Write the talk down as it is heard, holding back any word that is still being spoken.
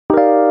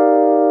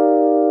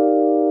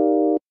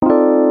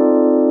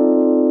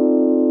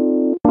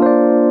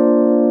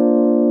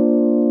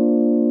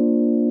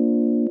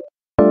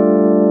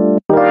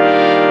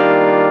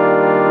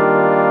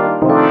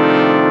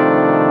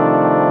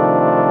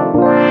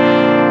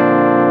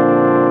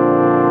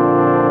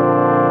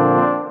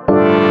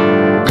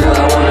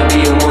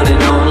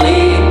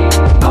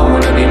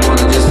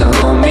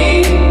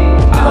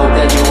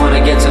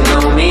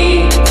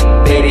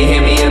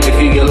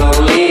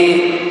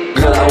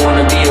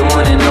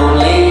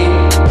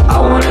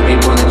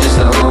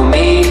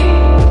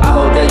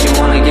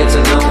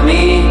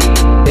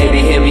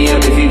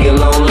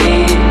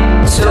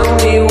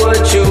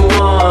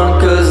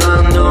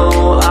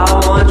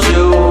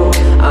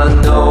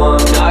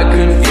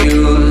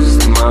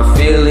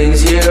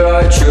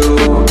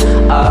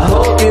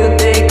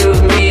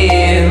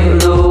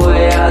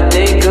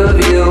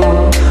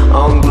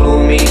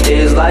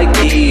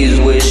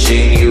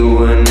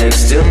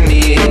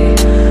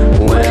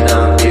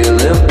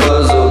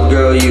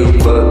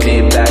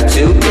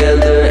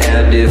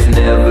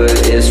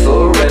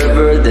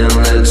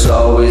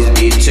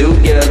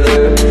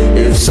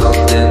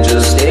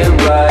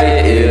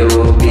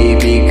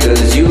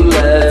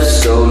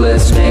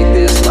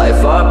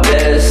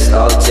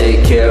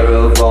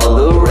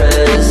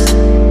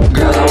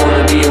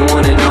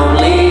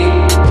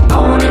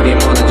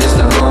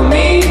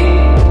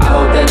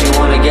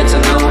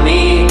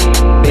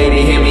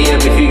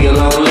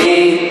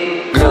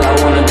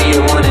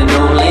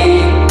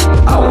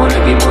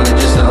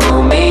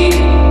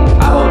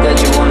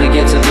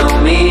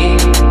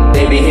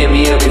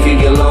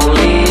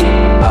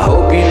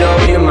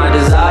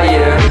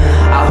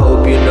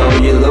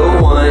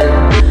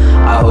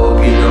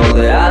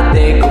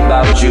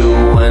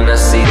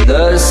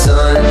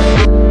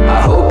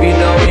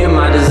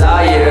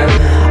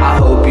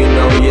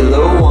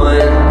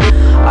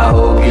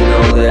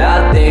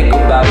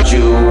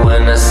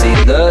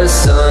the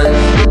sun.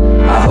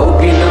 I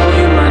hope you know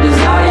you're my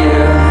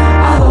desire.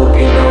 I hope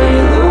you know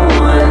you're the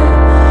one.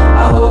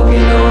 I hope you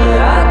know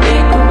that I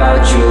think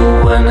about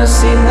you when I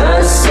see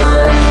the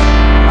sun.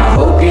 I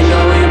hope you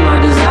know you're my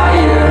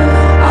desire.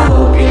 I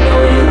hope you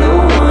know you're the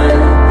one.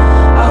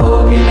 I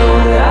hope you know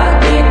that I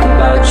think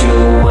about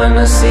you when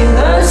I see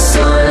the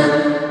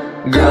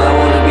sun. Girl, I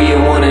wanna be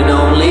your one and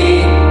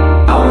only.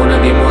 I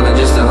wanna be more than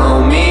just a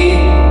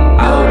homie.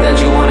 I hope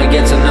that you wanna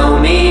get to know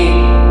me.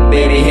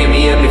 Baby, hit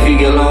me up if you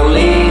get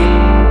lonely.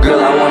 Girl,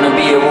 I wanna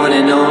be your one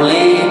and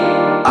only.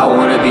 I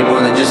wanna be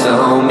more than just a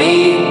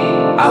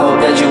homie. I hope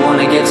that you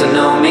wanna get to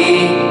know me.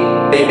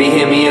 Baby,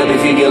 hit me up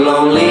if you get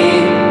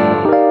lonely.